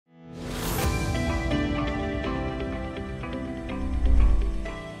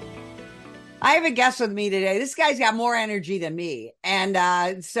I have a guest with me today. This guy's got more energy than me, and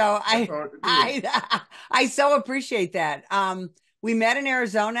so That's I, hard to do. I, I so appreciate that. We met in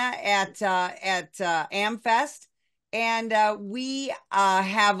Arizona at AmFest, and we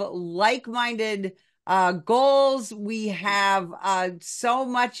have like-minded goals. We have so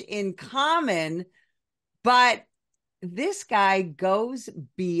much in common, but this guy goes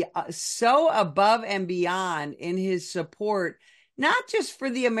be so above and beyond in his support, not just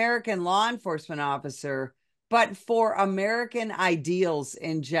for the American law enforcement officer, but for American ideals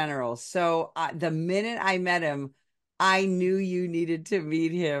in general. So the minute I met him, I knew you needed to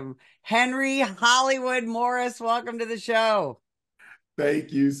meet him. Henry Hollywood Morris, welcome to the show.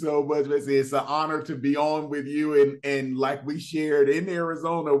 Thank you so much, Missy. It's an honor to be on with you. And like we shared in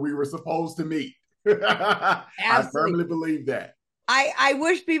Arizona, we were supposed to meet. I Absolutely. firmly believe that. I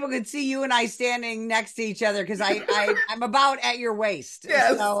wish people could see you and I standing next to each other because I'm about at your waist.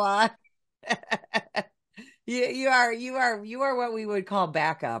 Yes. So you are what we would call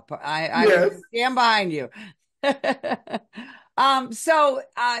backup. I would Yes. stand behind you.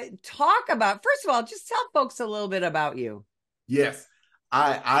 Talk about, first of all, just tell folks a little bit about you. Yes.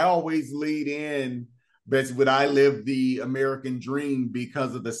 I always lead in, Betsy, when I live the American dream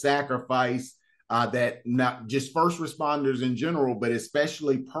because of the sacrifice that not just first responders in general, but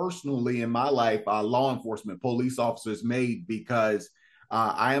especially personally in my life, law enforcement, police officers made because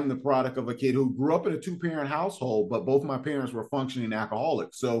I am the product of a kid who grew up in a two-parent household, but both my parents were functioning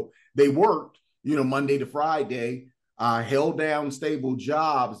alcoholics. So they worked, Monday to Friday, held down stable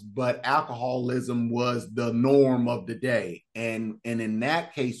jobs, but alcoholism was the norm of the day. And in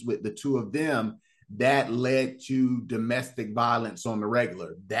that case, with the two of them, that led to domestic violence on the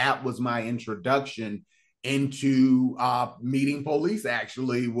regular. That was my introduction into meeting police.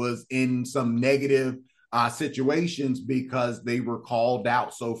 Actually, was in some negative situations because they were called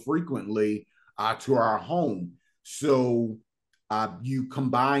out so frequently to our home. So you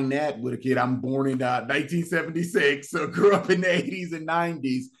combine that with a kid, I'm born in 1976, so grew up in the 80s and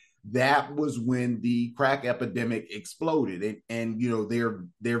 90s. That was when the crack epidemic exploded. There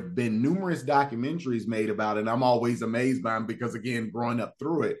have been numerous documentaries made about it. And I'm always amazed by them because, again, growing up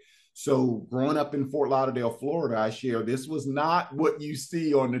through it. So growing up in Fort Lauderdale, Florida, I share this was not what you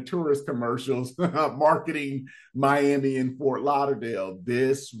see on the tourist commercials marketing Miami and Fort Lauderdale.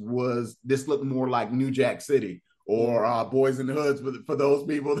 This looked more like New Jack City or Boys in the Hoods for those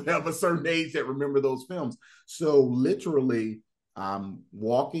people that have a certain age that remember those films. So literally,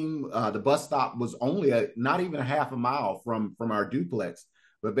 walking the bus stop was only not even a half a mile from our duplex.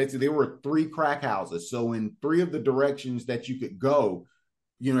 But Betsy, there were three crack houses. So in three of the directions that you could go,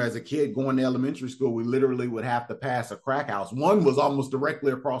 as a kid going to elementary school, we literally would have to pass a crack house. One was almost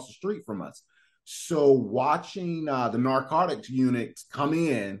directly across the street from us. So watching the narcotics units come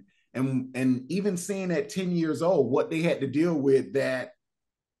in and even seeing at 10 years old what they had to deal with, that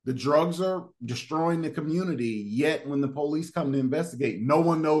the drugs are destroying the community, yet when the police come to investigate, no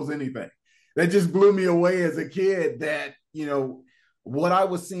one knows anything. That just blew me away as a kid that, what I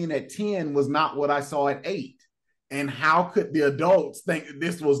was seeing at 10 was not what I saw at 8. And how could the adults think that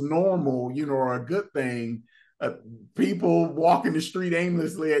this was normal, or a good thing? People walking the street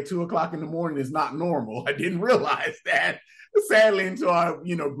aimlessly at 2 o'clock in the morning is not normal. I didn't realize that, sadly, until I,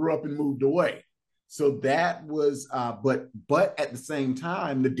 grew up and moved away. So that was, but at the same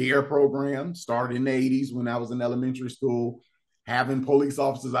time, the DARE program started in the 80s when I was in elementary school. Having police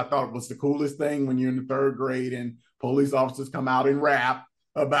officers, I thought was the coolest thing when you're in the third grade and police officers come out and rap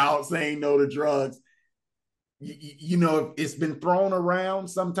about saying no to drugs. It's been thrown around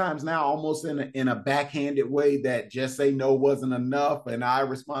sometimes now almost in a backhanded way that just say no wasn't enough. And I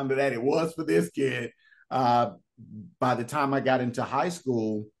responded that it was for this kid. By the time I got into high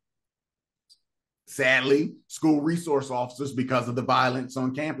school, sadly, school resource officers, because of the violence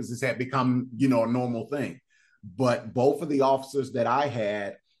on campuses, had become, a normal thing. But both of the officers that I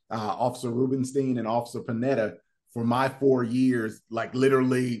had, Officer Rubenstein and Officer Panetta, for my 4 years, like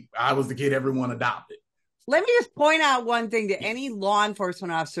literally, I was the kid everyone adopted. Let me just point out one thing to any law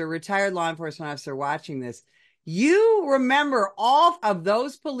enforcement officer, retired law enforcement officer watching this. You remember all of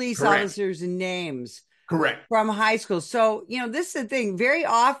those police Correct. officers' names Correct. from high school. So, this is the thing. Very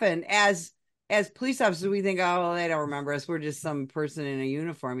often as police officers, we think, oh, well, they don't remember us. We're just some person in a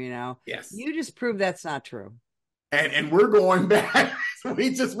uniform, Yes. You just proved that's not true. And we're going back. We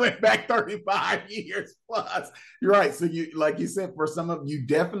just went back 35 years plus. You're right. So you, like you said, for some of you,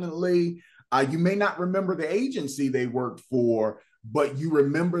 definitely, you may not remember the agency they worked for, but you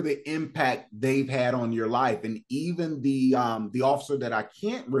remember the impact they've had on your life. And even the officer that I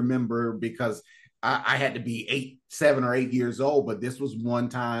can't remember because I had to be 7 or 8 years old, but this was one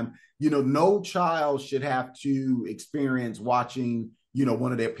time, no child should have to experience watching,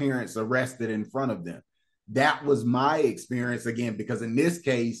 one of their parents arrested in front of them. That was my experience again, because in this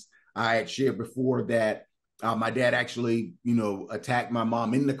case, I had shared before that my dad actually, attacked my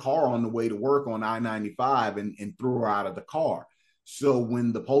mom in the car on the way to work on I-95 and threw her out of the car. So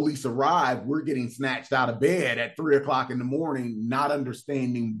when the police arrived, we're getting snatched out of bed at 3 o'clock in the morning, not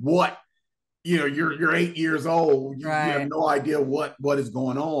understanding what, you're 8 years old. You have Right. no idea what is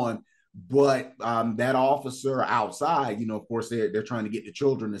going on. But that officer outside, of course, they're trying to get the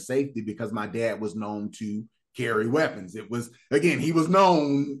children to safety because my dad was known to carry weapons. It was, again, he was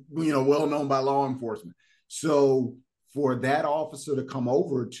known, well known by law enforcement. So for that officer to come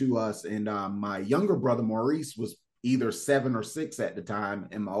over to us, and my younger brother Maurice was either 7 or 6 at the time,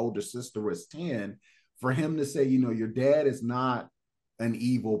 and my older sister was 10, for him to say, your dad is not an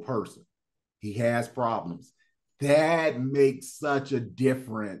evil person. He has problems. That makes such a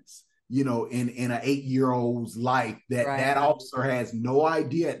difference, in an 8-year-old's life, that Right. officer has no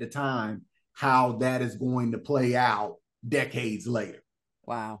idea at the time how that is going to play out decades later.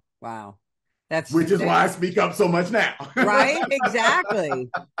 Wow. Wow. That's Which is why I speak up so much now. right. Exactly.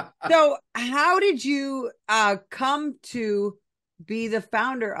 So, how did you come to be the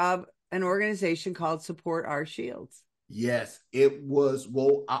founder of an organization called Support Our Shields? Yes, it was.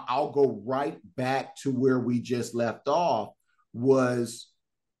 Well, I'll go right back to where we just left off, was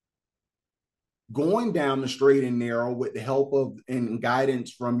going down the straight and narrow with the help of and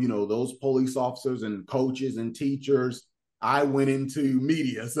guidance from, those police officers and coaches and teachers. I went into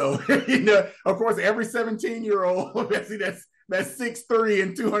media. So, of course, every 17-year-old that's 6'3"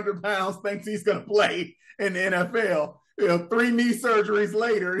 and 200 pounds thinks he's going to play in the NFL. 3 knee surgeries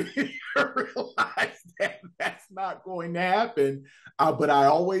later, you realize that that's not going to happen. But I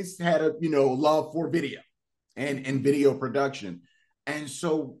always had a, love for video and video production. And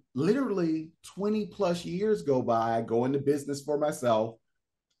so literally 20 plus years go by, I go into business for myself.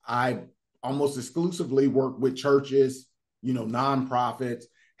 I almost exclusively work with churches, nonprofits,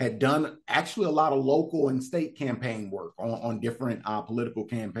 had done actually a lot of local and state campaign work on different political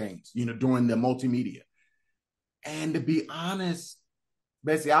campaigns, during the multimedia. And to be honest,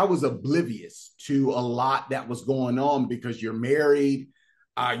 Betsy, I was oblivious to a lot that was going on because you're married,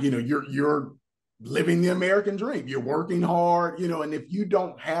 you're living the American dream. You're working hard, and if you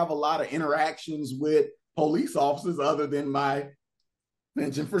don't have a lot of interactions with police officers other than my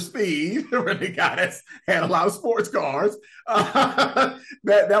penchant for speed, where the guy that's had a lot of sports cars,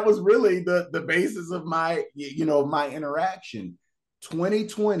 that was really the basis of my, my interaction.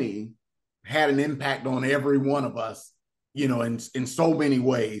 2020 had an impact on every one of us, in so many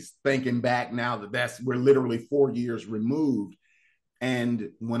ways, thinking back now we're literally 4 years removed. And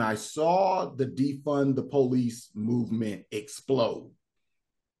when I saw the defund the police movement explode,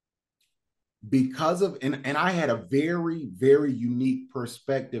 because of, and I had a very, very unique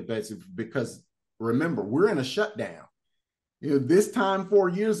perspective, because remember, we're in a shutdown. This time 4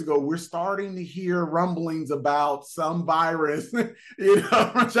 years ago, we're starting to hear rumblings about some virus.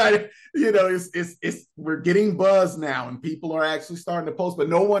 We're getting buzz now, and people are actually starting to post, but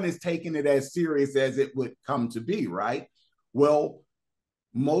no one is taking it as serious as it would come to be, right? Well,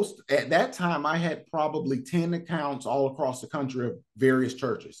 at that time, I had probably 10 accounts all across the country of various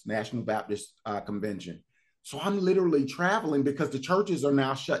churches, National Baptist Convention. So I'm literally traveling because the churches are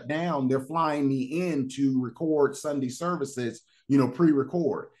now shut down. They're flying me in to record Sunday services,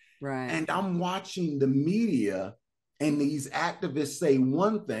 pre-record. Right. And I'm watching the media, and these activists say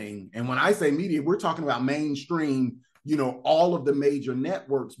one thing. And when I say media, we're talking about mainstream, all of the major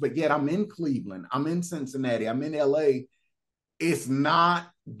networks. But yet I'm in Cleveland, I'm in Cincinnati, I'm in LA. It's not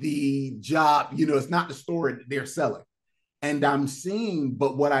the job, it's not the story that they're selling. And I'm seeing,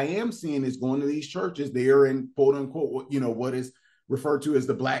 but what I am seeing is going to these churches, they are in quote unquote, what is referred to as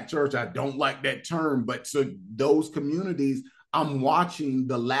the Black church. I don't like that term, but so those communities, I'm watching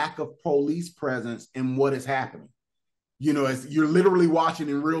the lack of police presence and what is happening. As you're literally watching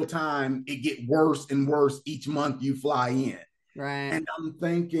in real time, it get worse and worse each month you fly in. Right. And I'm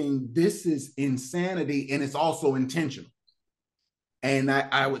thinking, this is insanity, and it's also intentional. And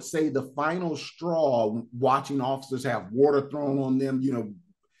I would say the final straw, watching officers have water thrown on them,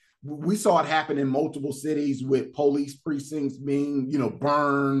 we saw it happen in multiple cities with police precincts being,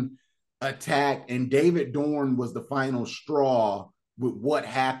 burned, attacked. And David Dorn was the final straw with what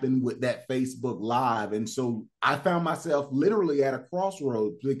happened with that Facebook Live. And so I found myself literally at a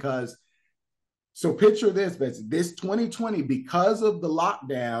crossroads because, so picture this, Betsy, this 2020, because of the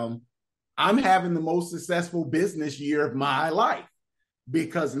lockdown, I'm having the most successful business year of my life.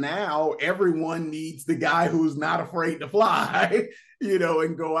 because now everyone needs the guy who's not afraid to fly,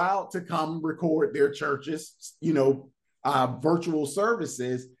 and go out to come record their churches, virtual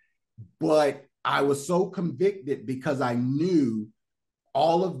services. But I was so convicted because I knew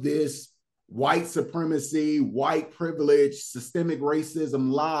all of this white supremacy, white privilege, systemic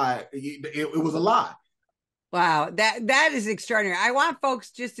racism lie. It was a lie. Wow, that is extraordinary. I want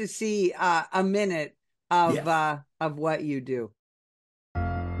folks just to see a minute Yes. Of what you do.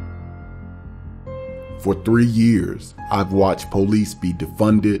 For 3 years, I've watched police be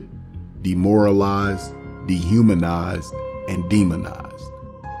defunded, demoralized, dehumanized, and demonized.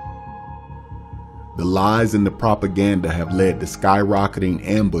 The lies and the propaganda have led to skyrocketing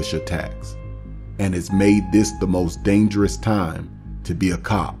ambush attacks, and it's made this the most dangerous time to be a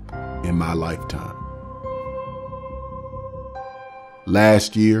cop in my lifetime.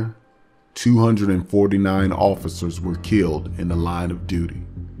 Last year, 249 officers were killed in the line of duty,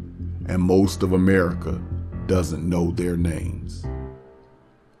 and most of America doesn't know their names.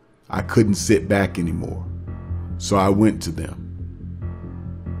 I couldn't sit back anymore, so I went to them.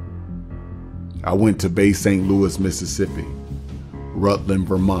 I went to Bay St. Louis, Mississippi, Rutland,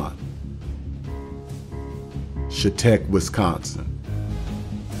 Vermont, Chautauqua, Wisconsin,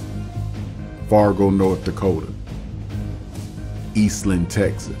 Fargo, North Dakota, Eastland,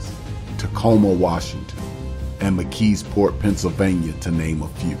 Texas, Tacoma, Washington, and McKeesport, Pennsylvania, to name a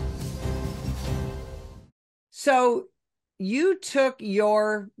few. So you took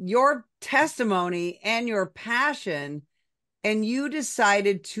your testimony and your passion, and you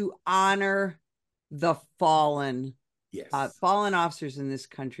decided to honor the fallen, Yes. Fallen officers in this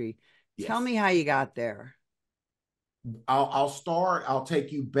country. Yes. Tell me how you got there. I'll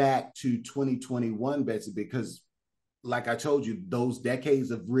take you back to 2021, Betsy, because like I told you, those decades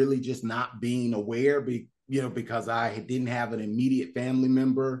of really just not being aware, because I didn't have an immediate family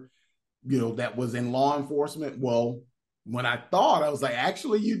member, that was in law enforcement. Well, when I was like,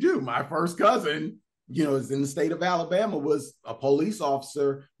 actually, you do. My first cousin, is in the state of Alabama, was a police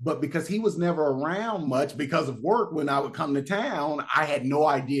officer, but because he was never around much because of work, when I would come to town, I had no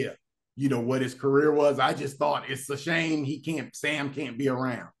idea, what his career was. I just thought it's a shame Sam can't be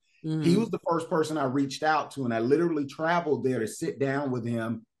around. Mm-hmm. He was the first person I reached out to, and I literally traveled there to sit down with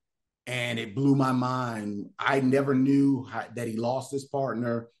him, and it blew my mind. I never knew that he lost his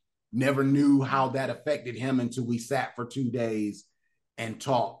partner, never knew how that affected him until we sat for 2 days and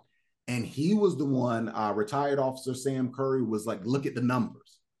talked. And he was the one, retired officer Sam Curry was like, look at the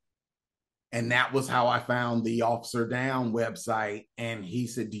numbers. And that was how I found the Officer Down website. And he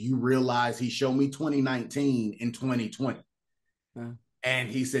said, do you realize he showed me 2019 and 2020? And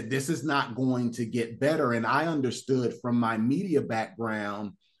he said, this is not going to get better. And I understood from my media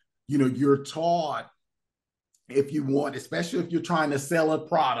background, you're taught, if you want, especially if you're trying to sell a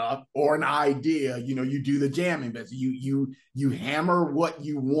product or an idea, you do the jamming bits. You hammer what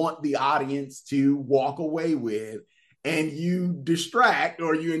you want the audience to walk away with, and you distract,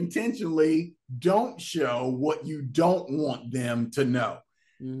 or you intentionally don't show what you don't want them to know.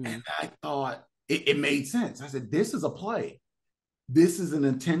 Mm. And I thought it made sense. I said, this is a play. This is an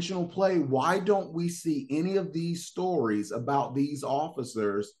intentional play. Why don't we see any of these stories about these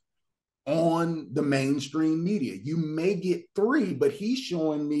officers on the mainstream media? You may get 3, but he's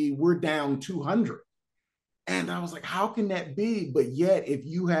showing me we're down 200. And I was like, how can that be? But yet, if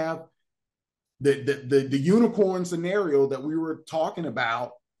you have the unicorn scenario that we were talking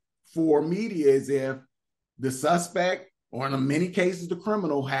about for media, is if the suspect, or in many cases the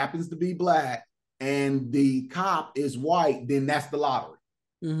criminal, happens to be Black and the cop is white, then that's the lottery.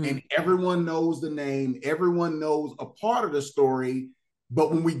 Mm-hmm. And everyone knows the name, everyone knows a part of the story.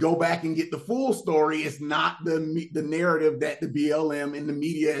 But when we go back and get the full story, it's not the narrative that the BLM and the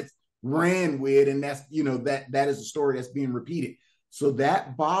media ran with. And that's, that is a story that's being repeated. So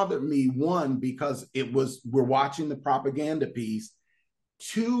that bothered me, 1, because we're watching the propaganda piece.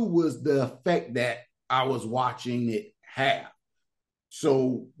 2 was the effect that I was watching it have.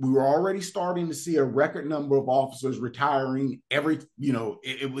 So we were already starting to see a record number of officers retiring. It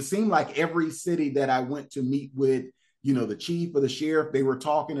would seem like every city that I went to meet with, the chief or the sheriff, they were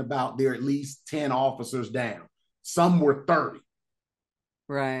talking about there at least 10 officers down. Some were 30.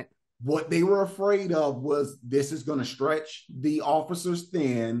 Right. What they were afraid of was this is going to stretch the officers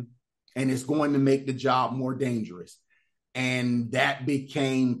thin, and it's going to make the job more dangerous. And that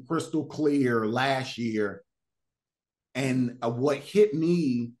became crystal clear last year. And what hit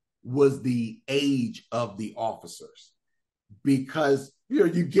me was the age of the officers, because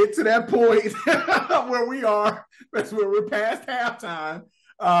you get to that point where we are, that's where we're past halftime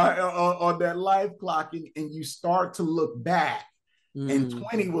on that life clock, and you start to look back And Mm.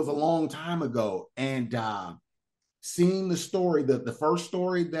 20 was a long time ago. And seeing the story, the first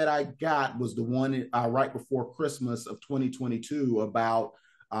story that I got was the one right before Christmas of 2022 about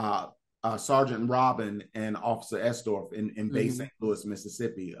Sergeant Robin and Officer Estorff in Bay Mm-hmm. St. Louis,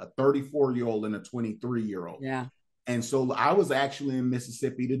 Mississippi, a 34-year-old and a 23-year-old. Yeah. And so I was actually in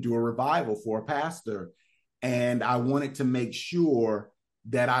Mississippi to do a revival for a pastor. And I wanted to make sure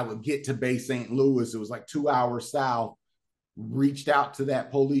that I would get to Bay St. Louis. It was like 2 hours south. Reached out to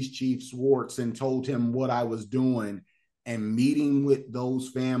that police chief, Swartz, and told him what I was doing. And meeting with those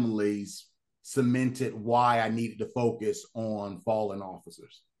families cemented why I needed to focus on fallen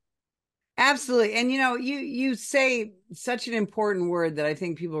officers. Absolutely. And you say such an important word that I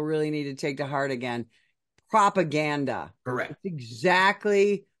think people really need to take to heart again. Propaganda. Correct. It's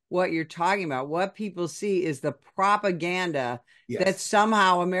exactly what you're talking about. What people see is the propaganda Yes. that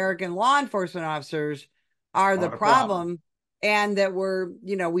somehow American law enforcement officers are the problem, and that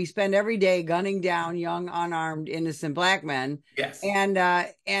we spend every day gunning down young, unarmed, innocent Black men. Yes. And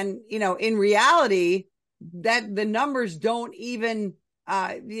in reality, that the numbers don't even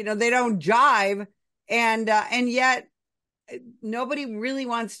they don't jive, and yet nobody really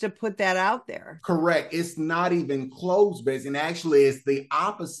wants to put that out there. Correct. It's not even close, based, and actually it's the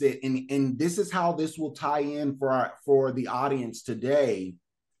opposite. And this is how this will tie in for the audience today.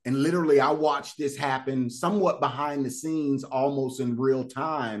 And literally, I watched this happen somewhat behind the scenes, almost in real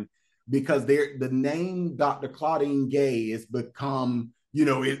time, because the name Dr. Claudine Gay has become,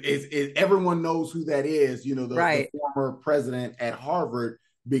 everyone knows who that is, the former president at Harvard,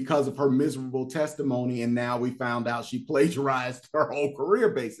 because of her miserable testimony. And now we found out she plagiarized her whole career,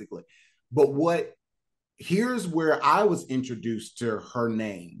 basically. But here's where I was introduced to her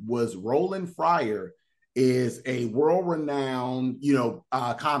name was Roland Fryer is a world-renowned,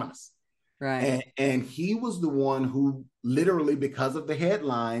 economist. Right. And he was the one who literally, because of the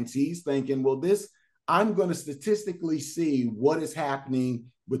headlines, he's thinking, well, I'm going to statistically see what is happening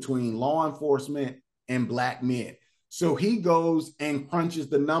between law enforcement and Black men. So he goes and crunches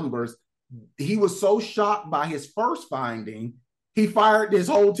the numbers. He was so shocked by his first finding, he fired his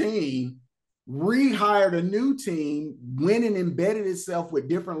whole team, rehired a new team, went and embedded itself with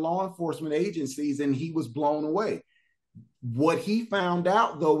different law enforcement agencies, and he was blown away. What he found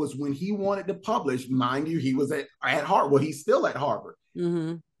out, though, was when he wanted to publish, mind you, he was at Harvard. Well, he's still at Harvard.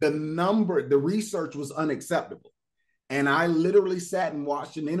 Mm-hmm. The research was unacceptable. And I literally sat and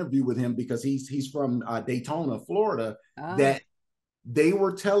watched an interview with him because he's from Daytona, Florida, that they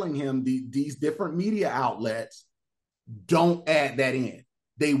were telling him these different media outlets don't add that in.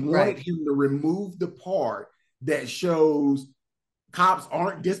 They wanted him to remove the part that shows cops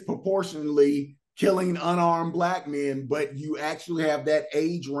aren't disproportionately killing unarmed Black men, but you actually have that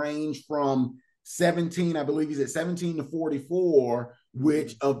age range from 17, I believe he's at 17 to 44,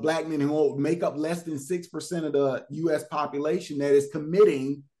 which of Black men who make up less than 6% of the U.S. population that is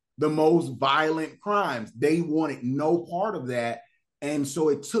committing the most violent crimes. They wanted no part of that. And so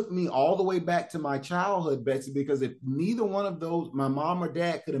it took me all the way back to my childhood, Betsy, because if neither one of those, my mom or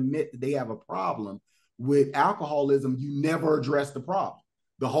dad, could admit that they have a problem with alcoholism, you never address the problem.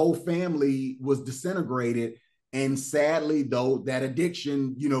 The whole family was disintegrated. And sadly, though, that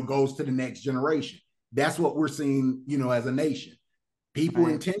addiction, goes to the next generation. That's what we're seeing, as a nation. People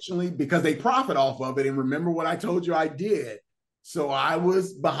intentionally, because they profit off of it. And remember what I told you I did. So I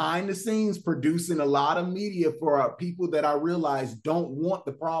was behind the scenes producing a lot of media for people that I realized don't want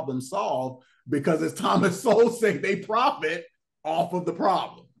the problem solved, because as Thomas Sowell said, they profit off of the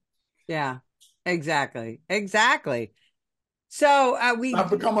problem. Yeah, exactly. So I've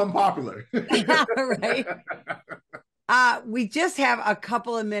become unpopular. Right. We just have a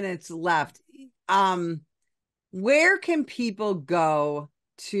couple of minutes left. Where can people go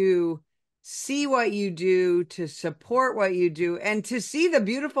to see what you do, to support what you do, and to see the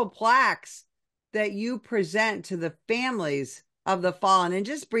beautiful plaques that you present to the families of the fallen? And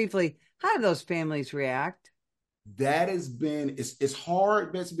just briefly, how do those families react? That has been, it's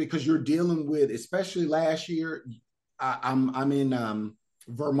hard, Betsy, because you're dealing with, especially last year, I'm in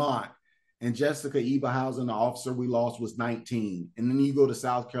Vermont, and Jessica Eberhausen, the officer we lost, was 19. And then you go to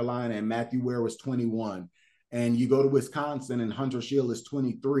South Carolina, and Matthew Ware was 21. And you go to Wisconsin, and Hunter Shield is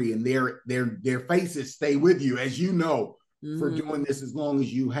 23. And their faces stay with you, as you know, for doing this as long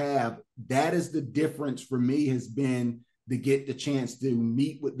as you have. That is the difference for me, has been to get the chance to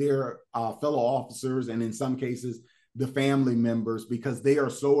meet with their fellow officers, and in some cases, the family members, because they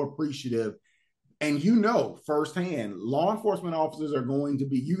are so appreciative. And firsthand, law enforcement officers are going to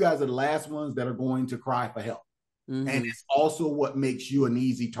be, you guys are the last ones that are going to cry for help. And it's also what makes you an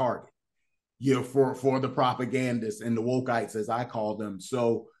easy target. for the propagandists and the wokeites, as I call them.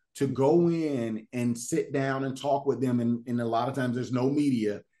 So to go in and sit down and talk with them, and a lot of times there's no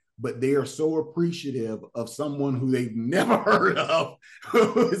media, but they are so appreciative of someone who they've never heard of,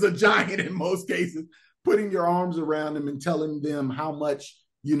 who is a giant in most cases, putting your arms around them and telling them how much,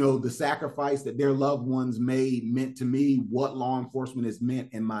 the sacrifice that their loved ones made meant to me, what law enforcement has meant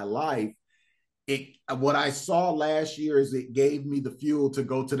in my life. What I saw last year is it gave me the fuel to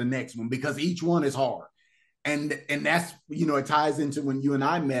go to the next one, because each one is hard. And that's, it ties into when you and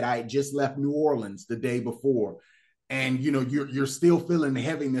I met. I had just left New Orleans the day before. And, you're still feeling the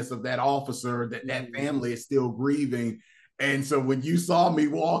heaviness of that officer, that family is still grieving. And so when you saw me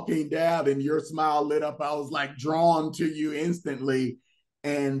walking down and your smile lit up, I was like drawn to you instantly.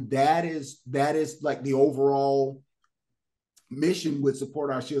 And that is like the overall mission with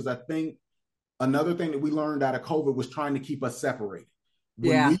Support Our Shields. I think another thing that we learned out of COVID was trying to keep us separated.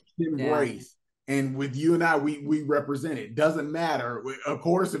 When we embrace, and with you and I, we represent it. Doesn't matter. Of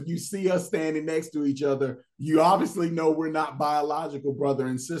course, if you see us standing next to each other, you obviously know we're not biological brother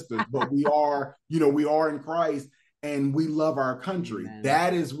and sisters, but we are, we are in Christ and we love our country. Amen.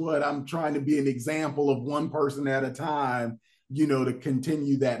 That is what I'm trying to be, an example of, one person at a time, to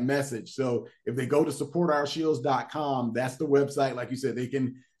continue that message. So if they go to supportourshields.com, that's the website. Like you said, they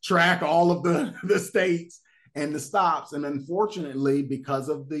can track all of the states and the stops. And unfortunately, because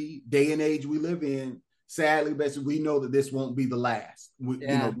of the day and age we live in, sadly, basically, we know that this won't be the last. We've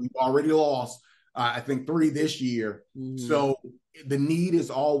already lost, I think, 3 this year. Mm-hmm. So the need is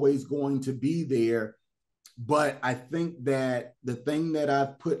always going to be there. But I think that the thing that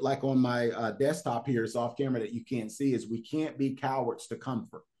I've put like on my desktop here, it's off camera that you can't see, is we can't be cowards to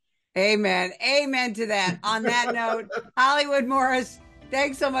comfort. Amen. Amen to that. On that note, Hollywood Morris,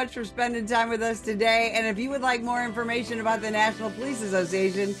 thanks so much for spending time with us today. And if you would like more information about the National Police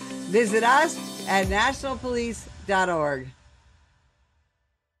Association, visit us at nationalpolice.org.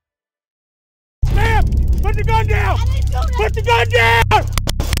 Ma'am, put the gun down! Put the gun down!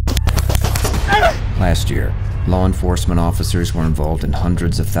 Last year, law enforcement officers were involved in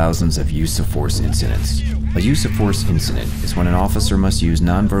hundreds of thousands of use of force incidents. A use of force incident is when an officer must use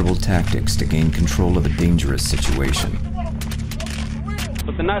nonverbal tactics to gain control of a dangerous situation.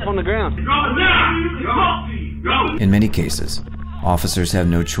 Put the knife on the ground. In many cases, officers have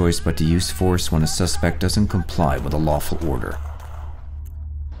no choice but to use force when a suspect doesn't comply with a lawful order.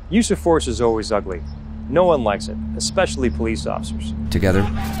 Use of force is always ugly. No one likes it, especially police officers. Together,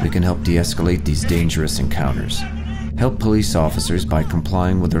 we can help de-escalate these dangerous encounters. Help police officers by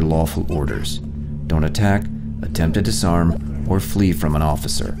complying with their lawful orders. Don't attack, attempt to disarm, or flee from an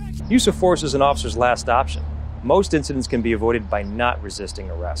officer. Use of force is an officer's last option. Most incidents can be avoided by not resisting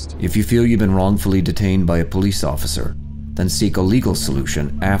arrest. If you feel you've been wrongfully detained by a police officer, then seek a legal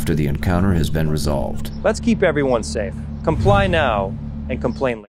solution after the encounter has been resolved. Let's keep everyone safe. Comply now and complain later.